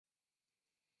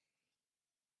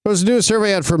There's a new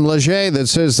survey out from Leger that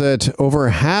says that over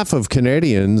half of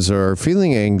Canadians are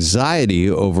feeling anxiety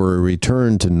over a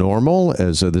return to normal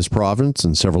as this province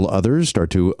and several others start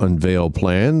to unveil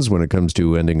plans when it comes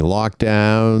to ending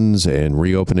lockdowns and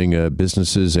reopening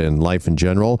businesses and life in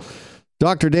general.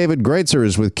 Dr. David Greitzer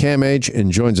is with CAMH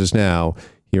and joins us now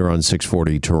here on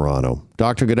 640 Toronto.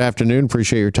 Doctor, good afternoon.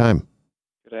 Appreciate your time.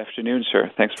 Good afternoon,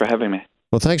 sir. Thanks for having me.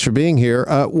 Well, thanks for being here.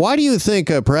 Why do you think,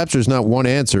 perhaps there's not one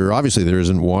answer, obviously there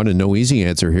isn't one and no easy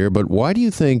answer here, but why do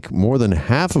you think more than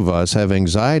half of us have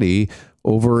anxiety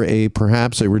over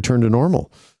perhaps a return to normal?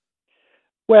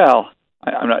 Well,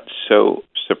 I'm not so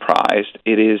surprised.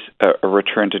 It is a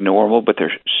return to normal, but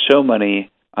there's so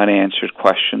many unanswered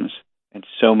questions and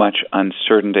so much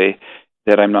uncertainty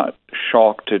that I'm not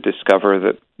shocked to discover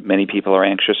that many people are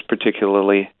anxious,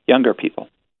 particularly younger people.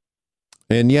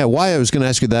 And yeah, why I was going to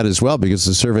ask you that as well, because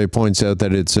the survey points out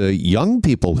that it's young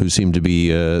people who seem to be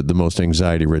the most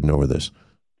anxiety-ridden over this.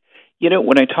 You know,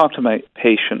 when I talk to my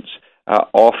patients,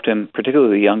 often,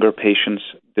 particularly the younger patients,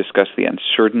 discuss the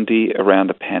uncertainty around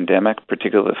the pandemic,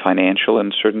 particularly the financial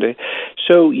uncertainty.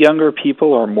 So younger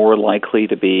people are more likely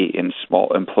to be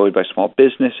employed by small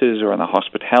businesses or in the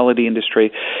hospitality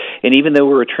industry. And even though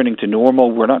we're returning to normal,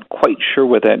 we're not quite sure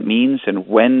what that means and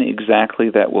when exactly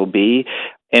that will be,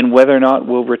 and whether or not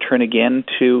we'll return again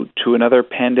to another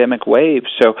pandemic wave.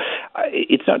 So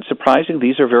it's not surprising.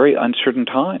 These are very uncertain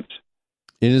times.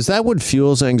 And is that what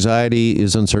fuels anxiety,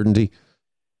 is uncertainty?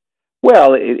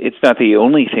 Well, it's not the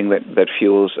only thing that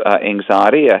fuels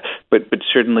anxiety, but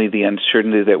certainly the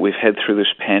uncertainty that we've had through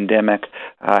this pandemic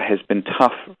has been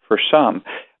tough for some.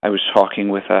 I was talking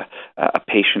with a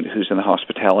patient who's in the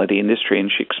hospitality industry,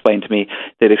 and she explained to me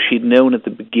that if she'd known at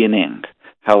the beginning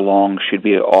how long she'd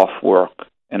be off work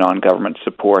and on government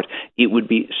support, it would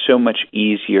be so much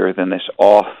easier than this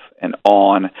off and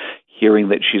on, hearing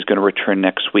that she's going to return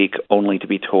next week only to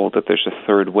be told that there's a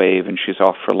third wave and she's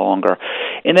off for longer.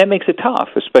 And that makes it tough,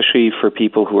 especially for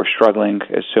people who are struggling,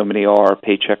 as so many are,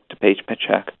 paycheck to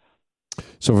paycheck.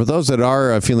 So for those that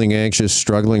are feeling anxious,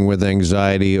 struggling with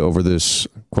anxiety over this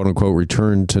quote-unquote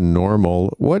return to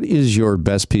normal, what is your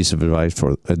best piece of advice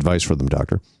for them,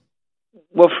 doctor?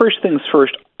 Well, first things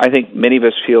first, I think many of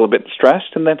us feel a bit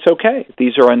stressed, and that's okay.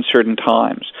 These are uncertain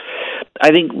times.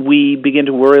 I think we begin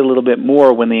to worry a little bit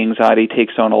more when the anxiety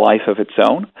takes on a life of its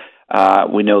own.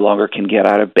 We no longer can get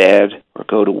out of bed or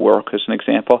go to work, as an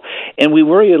example. And we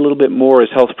worry a little bit more as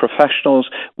health professionals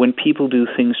when people do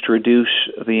things to reduce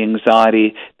the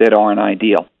anxiety that aren't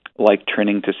ideal, like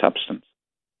turning to substance.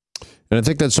 And I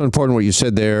think that's so important what you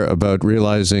said there about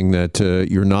realizing that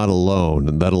you're not alone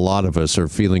and that a lot of us are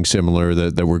feeling similar,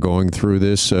 that we're going through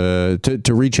this, to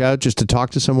reach out just to talk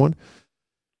to someone.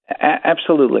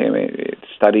 Absolutely. I mean,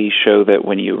 studies show that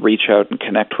when you reach out and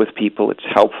connect with people, it's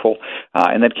helpful.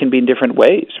 And that can be in different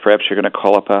ways. Perhaps you're going to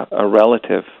call up a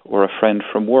relative or a friend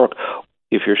from work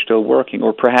if you're still working,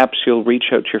 or perhaps you'll reach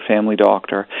out to your family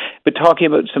doctor. But talking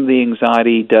about some of the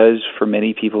anxiety does, for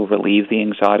many people, relieve the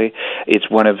anxiety.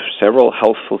 It's one of several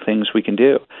healthful things we can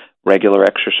do. Regular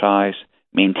exercise,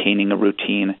 maintaining a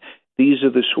routine. These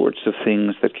are the sorts of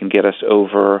things that can get us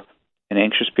over an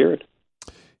anxious period.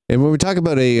 And when we talk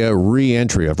about a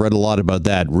re-entry, I've read a lot about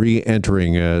that,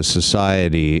 re-entering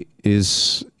society.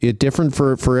 Is it different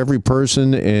for every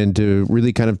person, and to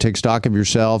really kind of take stock of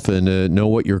yourself and know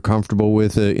what you're comfortable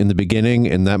with in the beginning,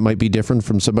 and that might be different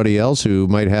from somebody else who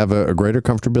might have a greater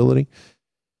comfortability?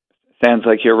 Sounds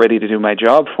like you're ready to do my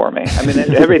job for me. I mean,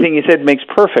 everything you said makes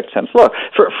perfect sense. Look,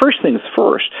 first things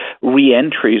first,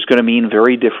 re-entry is going to mean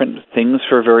very different things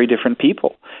for very different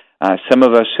people. Some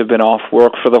of us have been off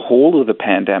work for the whole of the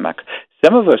pandemic.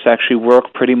 Some of us actually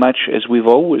work pretty much as we've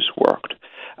always worked.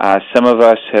 Some of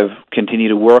us have continued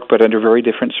to work, but under very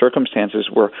different circumstances.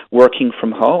 We're working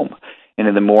from home. And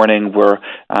in the morning, we're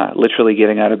literally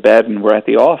getting out of bed and we're at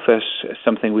the office,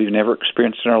 something we've never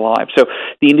experienced in our lives. So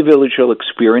the individual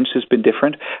experience has been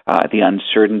different. The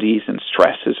uncertainties and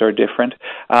stresses are different.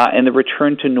 And the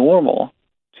return to normal,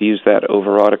 to use that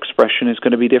overwrought expression, is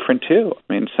going to be different too.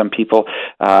 I mean, some people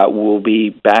will be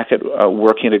back at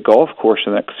working at a golf course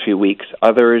in the next few weeks.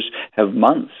 Others have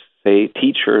months, say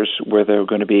teachers, where they're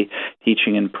going to be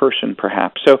teaching in person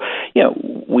perhaps. So, you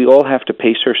know, we all have to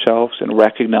pace ourselves and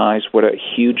recognize what a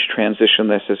huge transition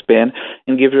this has been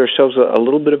and give ourselves a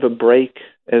little bit of a break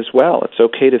as well. It's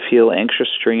okay to feel anxious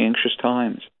during anxious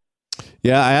times.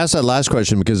 Yeah, I asked that last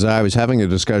question because I was having a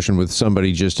discussion with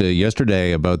somebody just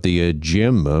yesterday about the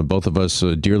gym. Both of us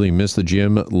dearly miss the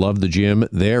gym, love the gym.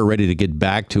 They're ready to get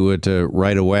back to it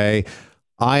right away.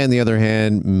 I, on the other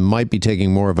hand, might be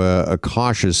taking more of a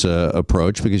cautious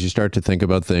approach because you start to think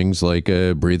about things like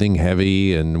breathing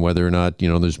heavy and whether or not,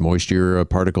 there's moisture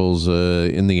particles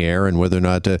in the air and whether or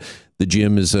not the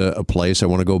gym is a place I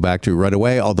want to go back to right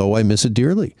away, although I miss it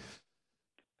dearly.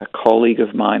 A colleague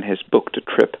of mine has booked a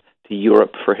trip to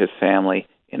Europe for his family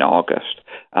in August.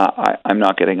 I'm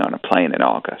not getting on a plane in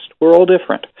August. We're all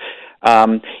different.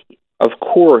 Of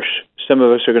course, some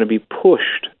of us are going to be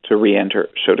pushed to re-enter,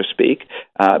 so to speak,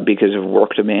 because of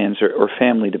work demands or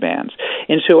family demands.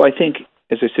 And so I think,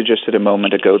 as I suggested a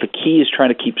moment ago, the key is trying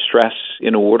to keep stress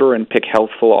in order and pick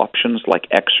healthful options like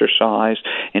exercise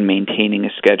and maintaining a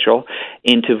schedule,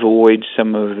 and to avoid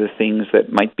some of the things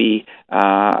that might be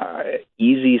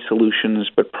easy solutions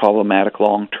but problematic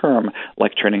long-term,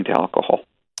 like turning to alcohol.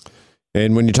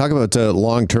 And when you talk about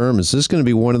long-term, is this going to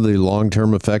be one of the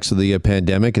long-term effects of the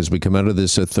pandemic as we come out of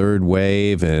this third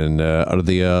wave and out of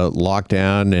the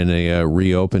lockdown and a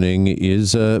reopening?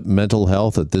 Is mental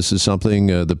health, that this is something,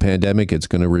 the pandemic, it's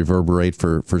going to reverberate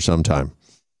for some time?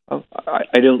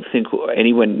 I don't think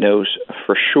anyone knows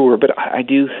for sure, but I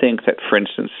do think that, for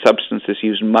instance, substance is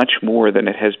used much more than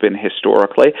it has been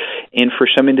historically, and for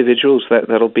some individuals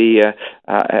that'll be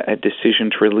a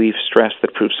decision to relieve stress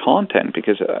that proves haunting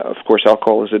because, of course,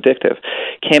 alcohol is addictive.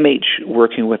 CAMH,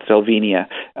 working with Zelvenia,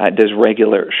 does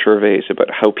regular surveys about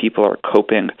how people are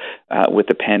coping with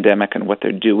the pandemic and what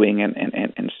they're doing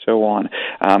and so on.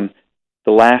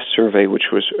 The last survey,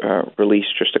 which was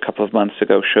released just a couple of months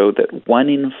ago, showed that 1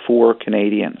 in 4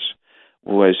 Canadians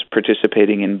was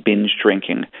participating in binge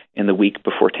drinking in the week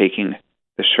before taking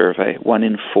the survey. 1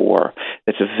 in 4.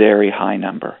 That's a very high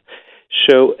number.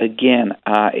 So again,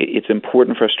 it's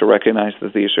important for us to recognize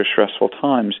that these are stressful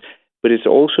times, but it's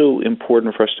also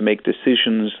important for us to make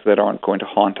decisions that aren't going to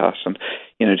haunt us. And,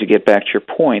 to get back to your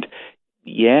point,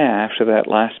 after that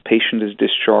last patient is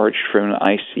discharged from an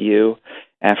ICU,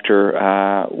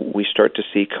 after we start to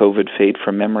see COVID fade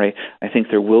from memory, I think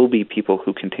there will be people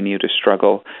who continue to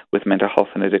struggle with mental health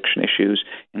and addiction issues,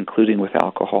 including with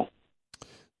alcohol.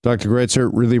 Dr. Greitzer,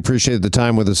 really appreciate the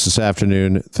time with us this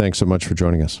afternoon. Thanks so much for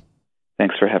joining us.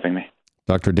 Thanks for having me.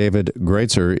 Dr. David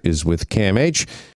Greitzer is with CAMH.